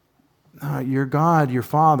 Your God, your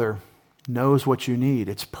Father, knows what you need.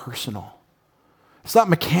 It's personal. It's not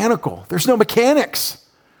mechanical. There's no mechanics.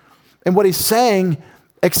 And what he's saying,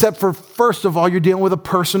 except for, first of all, you're dealing with a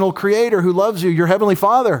personal creator who loves you, your heavenly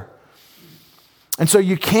Father. And so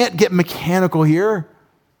you can't get mechanical here.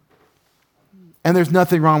 And there's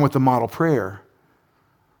nothing wrong with the model prayer.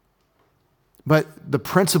 But the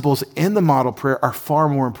principles in the model prayer are far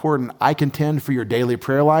more important, I contend, for your daily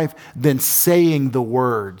prayer life than saying the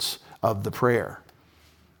words of the prayer.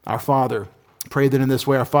 Our Father, pray that in this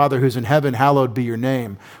way, our Father who's in heaven, hallowed be your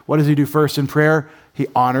name. What does he do first in prayer? He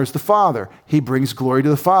honors the Father. He brings glory to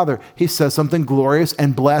the Father. He says something glorious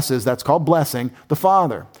and blesses, that's called blessing, the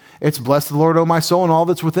Father. It's bless the Lord, O my soul, and all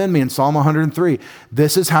that's within me in Psalm 103.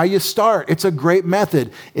 This is how you start. It's a great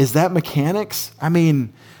method. Is that mechanics? I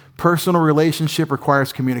mean, personal relationship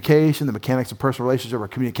requires communication. The mechanics of personal relationship are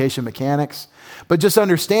communication mechanics. But just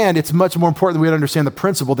understand, it's much more important that we understand the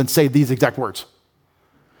principle than say these exact words.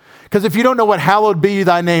 Because if you don't know what hallowed be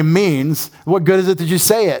thy name means, what good is it that you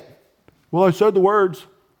say it? Well, I said the words.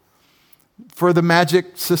 For the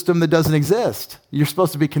magic system that doesn't exist. You're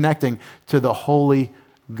supposed to be connecting to the holy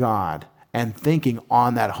God and thinking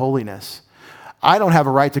on that holiness. I don't have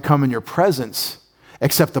a right to come in your presence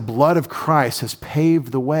except the blood of Christ has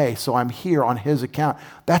paved the way, so I'm here on his account.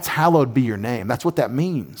 That's hallowed be your name. That's what that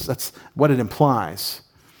means. That's what it implies.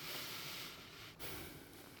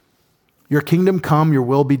 Your kingdom come, your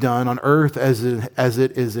will be done on earth as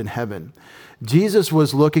it is in heaven. Jesus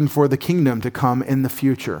was looking for the kingdom to come in the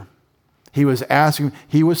future. He was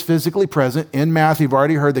physically present. In Matthew, you've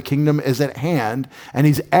already heard the kingdom is at hand, and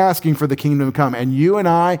he's asking for the kingdom to come. And you and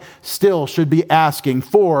I still should be asking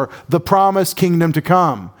for the promised kingdom to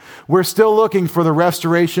come. We're still looking for the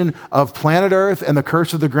restoration of planet Earth and the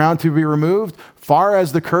curse of the ground to be removed, far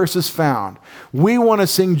as the curse is found. We want to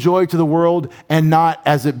sing joy to the world and not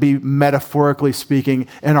as it be metaphorically speaking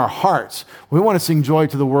in our hearts. We want to sing joy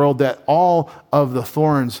to the world that all of the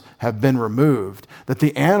thorns have been removed, that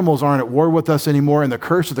the animals aren't at war war with us anymore, and the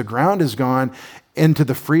curse of the ground is gone, into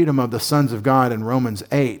the freedom of the sons of God in Romans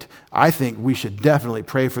 8. I think we should definitely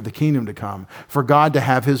pray for the kingdom to come, for God to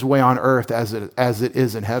have his way on earth as it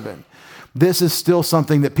is in heaven. This is still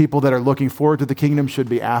something that people that are looking forward to the kingdom should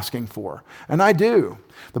be asking for. And I do.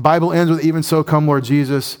 The Bible ends with, even so come Lord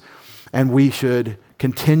Jesus, and we should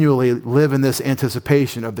continually live in this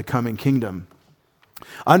anticipation of the coming kingdom.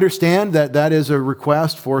 Understand that that is a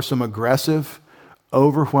request for some aggressive,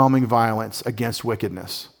 overwhelming violence against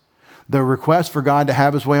wickedness. The request for God to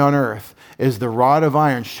have his way on earth is the rod of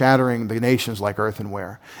iron shattering the nations like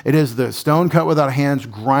earthenware. It is the stone cut without hands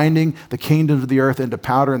grinding the kingdoms of the earth into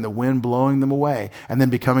powder and the wind blowing them away, and then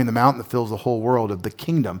becoming the mountain that fills the whole world of the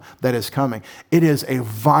kingdom that is coming. It is a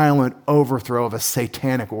violent overthrow of a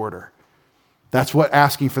satanic order. That's what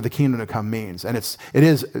asking for the kingdom to come means. And it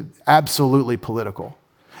is absolutely political.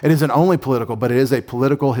 It isn't only political, but it is a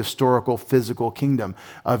political, historical, physical kingdom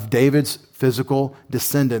of David's physical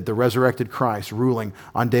descendant, the resurrected Christ, ruling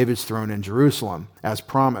on David's throne in Jerusalem, as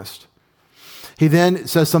promised. He then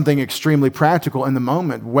says something extremely practical in the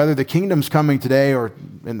moment. Whether the kingdom's coming today or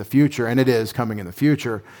in the future, and it is coming in the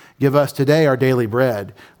future, give us today our daily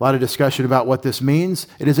bread. A lot of discussion about what this means.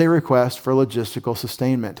 It is a request for logistical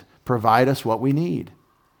sustainment. Provide us what we need.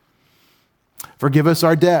 Forgive us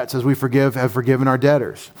our debts as we have forgiven our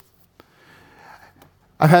debtors.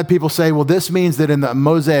 I've had people say, well, this means that in the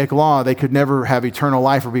Mosaic law, they could never have eternal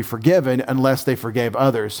life or be forgiven unless they forgave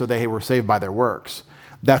others, so they were saved by their works.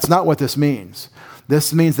 That's not what this means.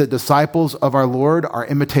 This means that disciples of our Lord are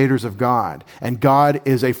imitators of God, and God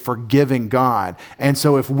is a forgiving God. And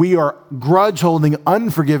so if we are grudge-holding,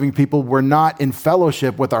 unforgiving people, we're not in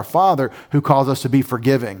fellowship with our Father who calls us to be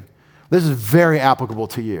forgiving. This is very applicable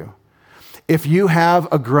to you. If you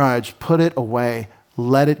have a grudge, put it away,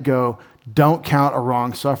 let it go. Don't count a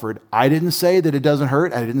wrong suffered. I didn't say that it doesn't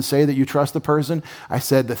hurt. I didn't say that you trust the person. I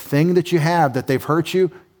said the thing that you have, that they've hurt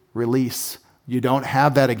you, release. You don't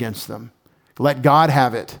have that against them. Let God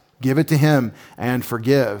have it. Give it to him and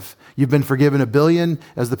forgive. You've been forgiven 1 billion,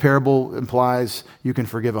 as the parable implies, you can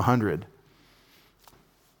forgive 100.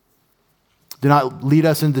 Do not lead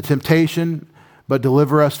us into temptation, but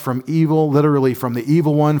deliver us from evil, literally from the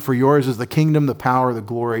evil one. For yours is the kingdom, the power, the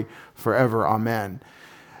glory forever. Amen.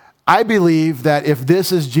 I believe that if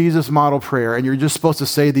this is Jesus' model prayer, and you're just supposed to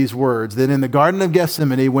say these words, then in the Garden of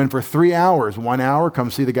Gethsemane, when for 3 hours, 1 hour,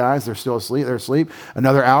 come see the guys, they're still asleep, they're asleep.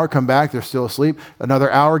 Another hour, come back, they're still asleep.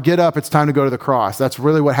 Another hour, get up, it's time to go to the cross. That's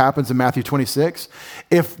really what happens in Matthew 26.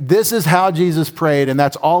 If this is how Jesus prayed, and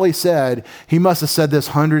that's all he said, he must have said this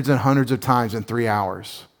hundreds and hundreds of times in 3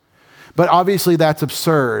 hours. But obviously that's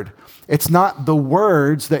absurd. It's not the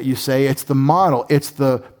words that you say, it's the model, it's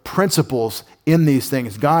the principles in these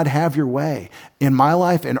things. God, have your way in my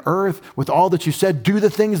life and earth with all that you said. Do the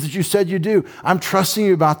things that you said you do. I'm trusting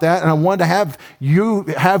you about that, and I want to have you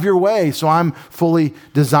have your way, so I'm fully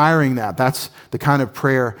desiring that. That's the kind of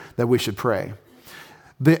prayer that we should pray.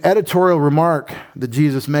 The editorial remark that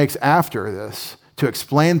Jesus makes after this to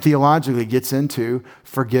explain theologically gets into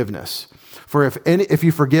forgiveness. For if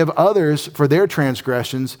you forgive others for their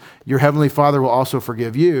transgressions, your heavenly Father will also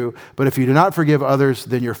forgive you. But if you do not forgive others,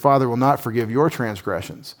 then your Father will not forgive your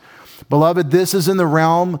transgressions. Beloved, this is in the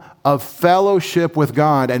realm of fellowship with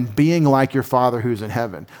God and being like your Father who's in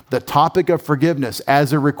heaven. The topic of forgiveness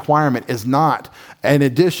as a requirement is not in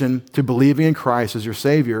addition to believing in Christ as your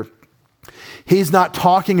Savior. He's not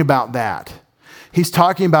talking about that. He's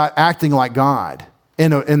talking about acting like God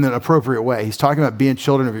in an appropriate way. He's talking about being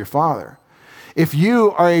children of your Father. If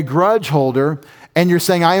you are a grudge holder and you're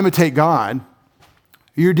saying, I imitate God,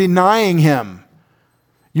 you're denying him.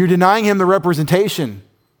 You're denying him the representation.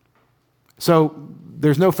 So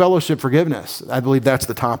there's no fellowship forgiveness. I believe that's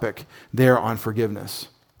the topic there on forgiveness.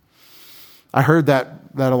 I heard that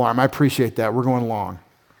alarm. I appreciate that. We're going along.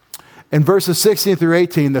 In verses 16 through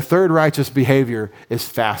 18, the third righteous behavior is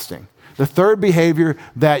fasting. The third behavior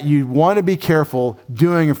that you want to be careful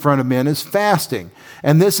doing in front of men is fasting.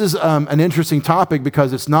 And this is an interesting topic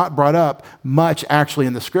because it's not brought up much actually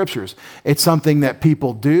in the scriptures. It's something that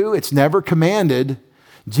people do. It's never commanded.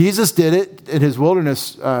 Jesus did it in his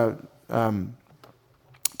wilderness time,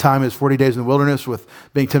 his 40 days in the wilderness with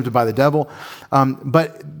being tempted by the devil.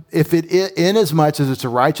 But if in as much as it's a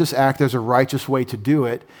righteous act, there's a righteous way to do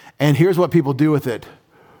it. And here's what people do with it.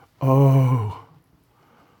 Oh,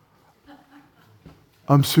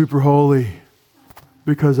 I'm super holy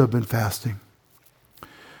because I've been fasting.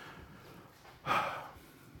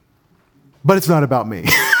 But it's not about me.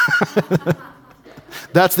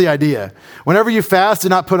 That's the idea. Whenever you fast, do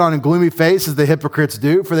not put on a gloomy face as the hypocrites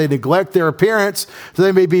do, for they neglect their appearance, so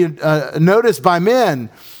they may be noticed by men.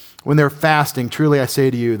 When they're fasting, truly I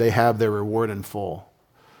say to you, they have their reward in full.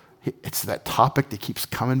 It's that topic that keeps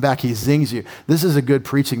coming back. He zings you. This is a good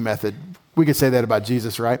preaching method. We could say that about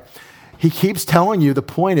Jesus, right? He keeps telling you the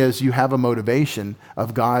point is you have a motivation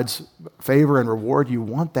of God's favor and reward. You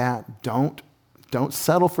want that. Don't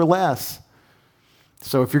settle for less.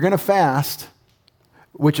 So if you're going to fast,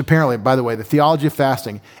 which apparently, by the way, the theology of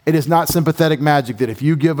fasting, it is not sympathetic magic that if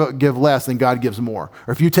you give less, then God gives more.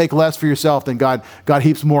 Or if you take less for yourself, then God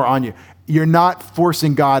heaps more on you. You're not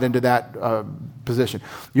forcing God into that position.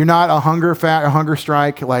 You're not a hunger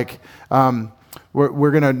strike, like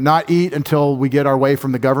we're going to not eat until we get our way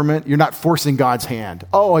from the government. You're not forcing God's hand.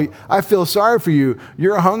 Oh, I feel sorry for you.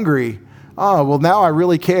 You're hungry. Oh, well, now I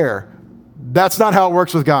really care. That's not how it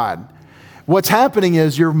works with God. What's happening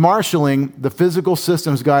is you're marshaling the physical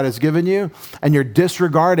systems God has given you, and you're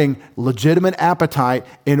disregarding legitimate appetite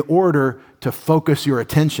in order to focus your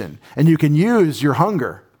attention. And you can use your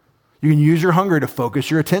hunger. You can use your hunger to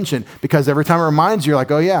focus your attention, because every time it reminds you, you're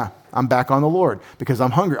like, oh yeah, I'm back on the Lord because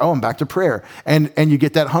I'm hungry. Oh, I'm back to prayer. And you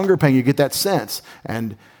get that hunger pain, you get that sense.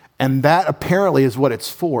 And that apparently is what it's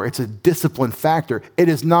for. It's a discipline factor. It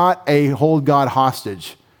is not a hold God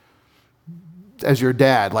hostage as your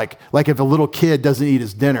dad. Like if a little kid doesn't eat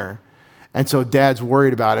his dinner, and so dad's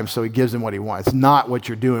worried about him, so he gives him what he wants. It's not what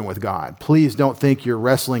you're doing with God. Please don't think you're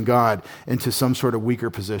wrestling God into some sort of weaker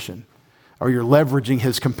position, or you're leveraging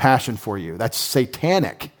his compassion for you. That's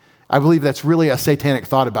satanic. I believe that's really a satanic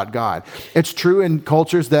thought about God. It's true in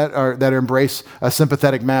cultures that embrace a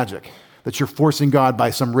sympathetic magic, that you're forcing God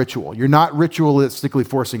by some ritual. You're not ritualistically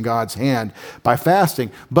forcing God's hand by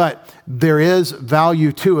fasting, but there is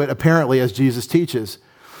value to it, apparently, as Jesus teaches.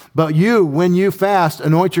 But when you fast,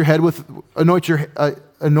 anoint your head and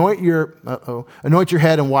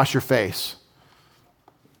wash your face.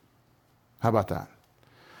 How about that?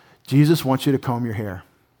 Jesus wants you to comb your hair.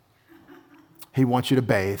 He wants you to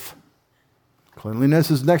bathe. Cleanliness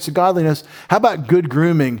is next to godliness. How about good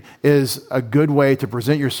grooming is a good way to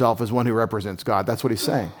present yourself as one who represents God? That's what he's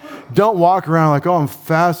saying. Don't walk around like, oh, I'm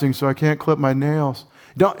fasting, so I can't clip my nails.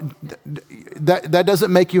 That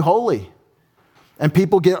doesn't make you holy. And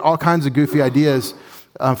people get all kinds of goofy ideas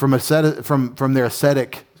from their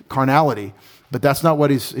ascetic carnality, but that's not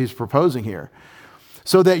what he's proposing here.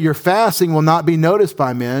 So that your fasting will not be noticed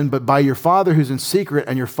by men, but by your Father who's in secret,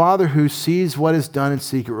 and your Father who sees what is done in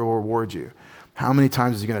secret will reward you. How many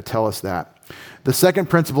times is he going to tell us that? The second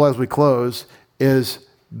principle as we close is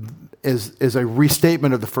a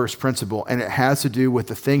restatement of the first principle, and it has to do with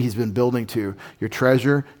the thing he's been building to. Your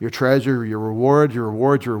treasure, your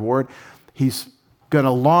reward. He's going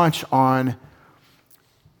to launch on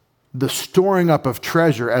the storing up of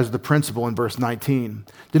treasure as the principle in verse 19.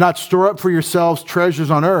 Do not store up for yourselves treasures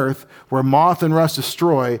on earth where moth and rust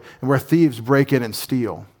destroy and where thieves break in and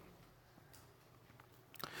steal.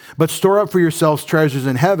 But store up for yourselves treasures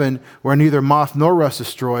in heaven where neither moth nor rust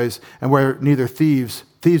destroys and where neither thieves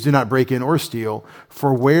do not break in or steal.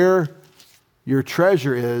 For where your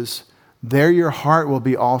treasure is, there your heart will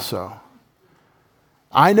be also.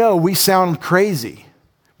 I know we sound crazy.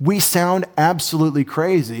 We sound absolutely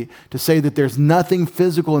crazy to say that there's nothing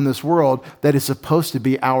physical in this world that is supposed to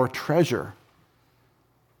be our treasure.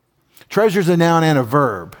 Treasure is a noun and a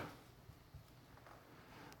verb.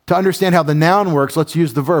 To understand how the noun works, let's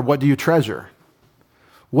use the verb. What do you treasure?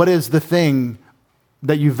 What is the thing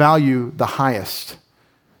that you value the highest?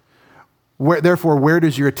 Therefore, where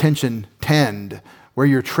does your attention tend? Where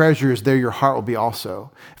your treasure is, there your heart will be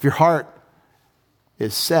also. If your heart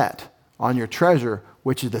is set on your treasure,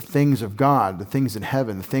 which is the things of God, the things in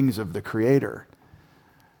heaven, the things of the Creator,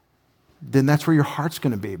 then that's where your heart's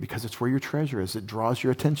going to be, because it's where your treasure is. It draws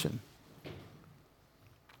your attention.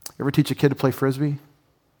 Ever teach a kid to play Frisbee?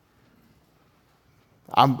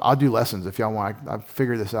 I'll do lessons if y'all want. I've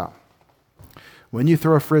figured this out. When you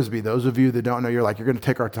throw a Frisbee, those of you that don't know, you're like, you're going to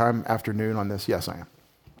take our time afternoon on this? Yes, I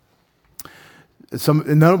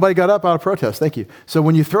am. Nobody got up out of protest. Thank you. So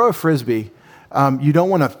when you throw a Frisbee, you don't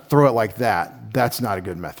want to throw it like that. That's not a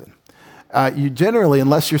good method. You generally,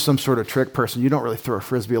 unless you're some sort of trick person, you don't really throw a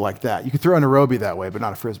Frisbee like that. You can throw an aerobie that way, but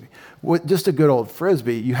not a Frisbee. Just a good old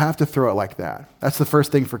Frisbee, you have to throw it like that. That's the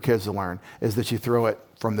first thing for kids to learn, is that you throw it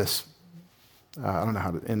from this, I don't know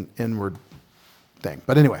how to, inward thing.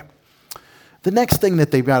 But anyway, the next thing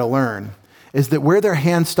that they've got to learn is that where their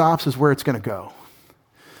hand stops is where it's going to go,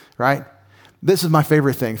 right? This is my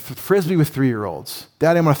favorite thing. Frisbee with 3-year-olds.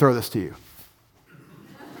 Daddy, I'm going to throw this to you.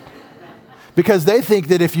 Because they think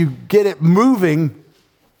that if you get it moving,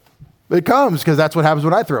 it comes, because that's what happens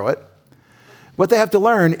when I throw it. What they have to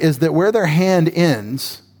learn is that where their hand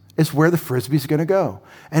ends is where the Frisbee's going to go.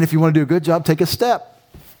 And if you want to do a good job, take a step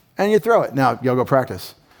and you throw it. Now, y'all go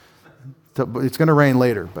practice. So, it's going to rain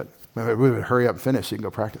later, but we would hurry up and finish so you can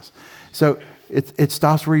go practice. So it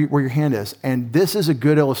stops where your hand is. And this is a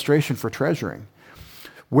good illustration for treasuring.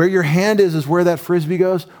 Where your hand is where that Frisbee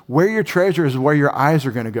goes. Where your treasure is where your eyes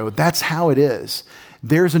are going to go. That's how it is.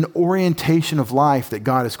 There's an orientation of life that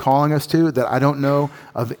God is calling us to that I don't know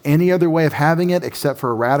of any other way of having it except for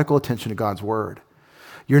a radical attention to God's word.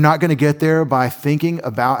 You're not going to get there by thinking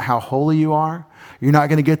about how holy you are. You're not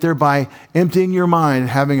going to get there by emptying your mind and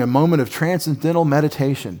having a moment of transcendental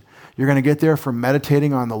meditation. You're going to get there from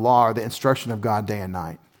meditating on the law or the instruction of God day and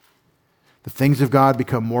night. The things of God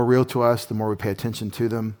become more real to us the more we pay attention to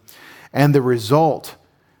them. And the result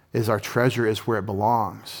is our treasure is where it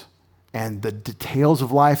belongs. And the details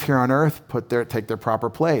of life here on earth take their proper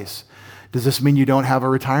place. Does this mean you don't have a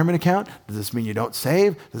retirement account? Does this mean you don't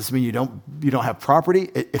save? Does this mean you don't have property?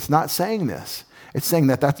 It's not saying this. It's saying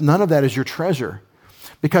that none of that is your treasure.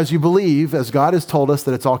 Because you believe, as God has told us,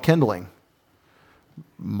 that it's all kindling.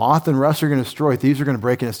 Moth and rust are going to destroy. Thieves are going to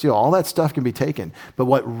break in and steal. All that stuff can be taken. But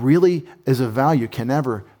what really is of value can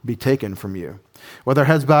never be taken from you. With our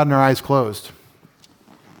heads bowed and our eyes closed.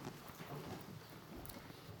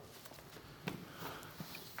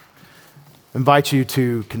 I invite you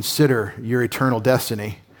to consider your eternal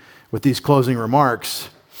destiny with these closing remarks.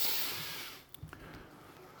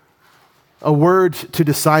 A word to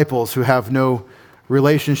disciples who have no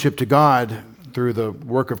relationship to God through the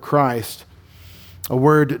work of Christ. A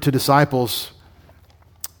word to disciples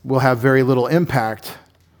will have very little impact,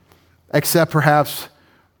 except perhaps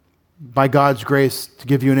by God's grace to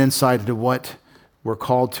give you an insight into what we're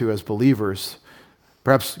called to as believers.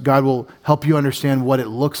 Perhaps God will help you understand what it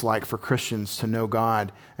looks like for Christians to know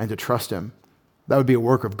God and to trust Him. That would be a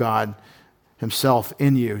work of God Himself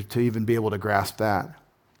in you to even be able to grasp that.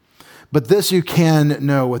 But this you can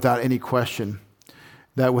know without any question,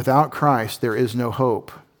 that without Christ there is no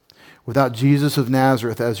hope. Without Jesus of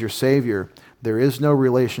Nazareth as your Savior, there is no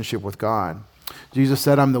relationship with God. Jesus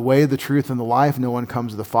said, I'm the way, the truth, and the life. No one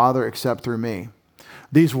comes to the Father except through me.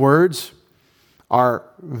 These words are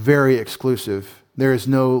very exclusive. There is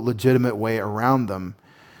no legitimate way around them.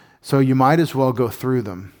 So you might as well go through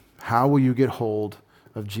them. How will you get hold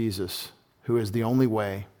of Jesus, who is the only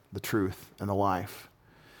way, the truth, and the life?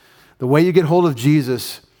 The way you get hold of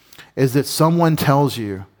Jesus is that someone tells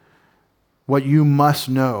you what you must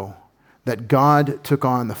know, that God took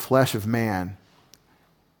on the flesh of man.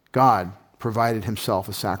 God provided Himself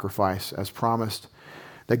a sacrifice as promised,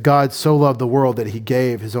 that God so loved the world that He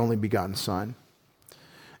gave His only begotten Son.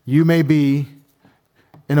 You may be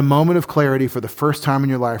in a moment of clarity for the first time in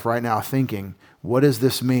your life right now thinking, what does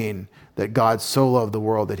this mean that God so loved the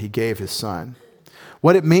world that He gave His Son?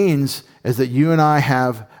 What it means is that you and I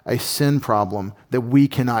have a sin problem that we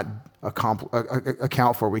cannot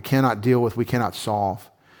account for, we cannot deal with, we cannot solve.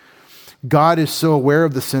 God is so aware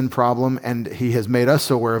of the sin problem, and He has made us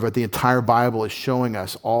so aware of it. The entire Bible is showing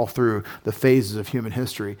us all through the phases of human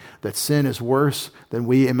history that sin is worse than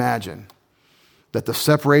we imagine, that the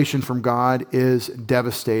separation from God is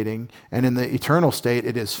devastating, and in the eternal state,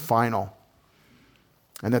 it is final.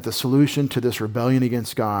 And that the solution to this rebellion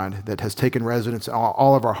against God that has taken residence in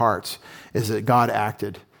all of our hearts is that God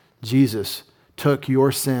acted. Jesus took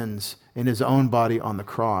your sins in His own body on the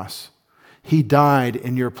cross. He died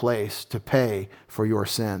in your place to pay for your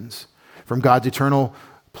sins. From God's eternal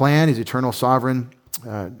plan, His eternal sovereign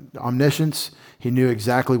omniscience, He knew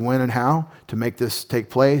exactly when and how to make this take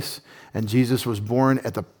place. And Jesus was born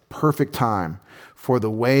at the perfect time for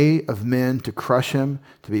the way of men to crush Him,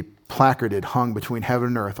 to be placarded, hung between heaven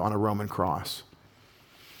and earth on a Roman cross.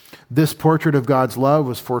 This portrait of God's love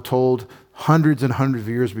was foretold hundreds and hundreds of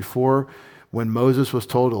years before, when Moses was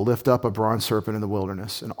told to lift up a bronze serpent in the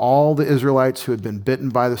wilderness. And all the Israelites who had been bitten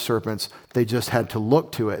by the serpents, they just had to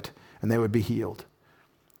look to it and they would be healed.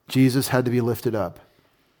 Jesus had to be lifted up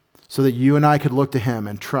so that you and I could look to Him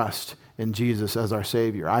and trust in Jesus as our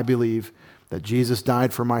Savior. I believe that Jesus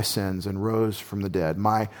died for my sins and rose from the dead.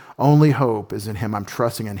 My only hope is in Him. I'm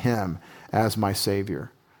trusting in Him as my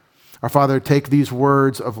Savior. Our Father, take these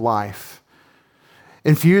words of life,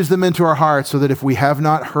 infuse them into our hearts so that if we have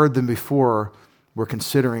not heard them before, we're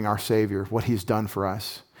considering our Savior, what He's done for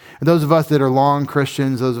us. And those of us that are long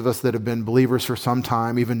Christians, those of us that have been believers for some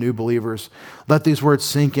time, even new believers, let these words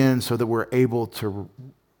sink in so that we're able to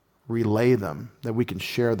relay them, that we can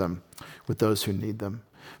share them with those who need them.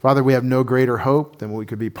 Father, we have no greater hope than we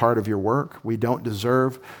could be part of your work. We don't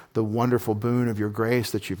deserve the wonderful boon of your grace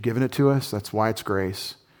that you've given it to us. That's why it's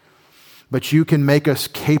grace. But you can make us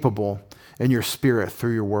capable in your Spirit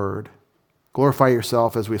through your word. Glorify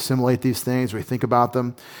yourself as we assimilate these things, we think about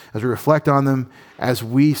them, as we reflect on them, as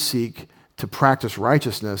we seek to practice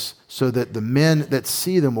righteousness so that the men that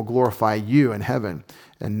see them will glorify you in heaven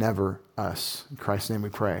and never us. In Christ's name we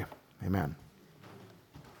pray. Amen.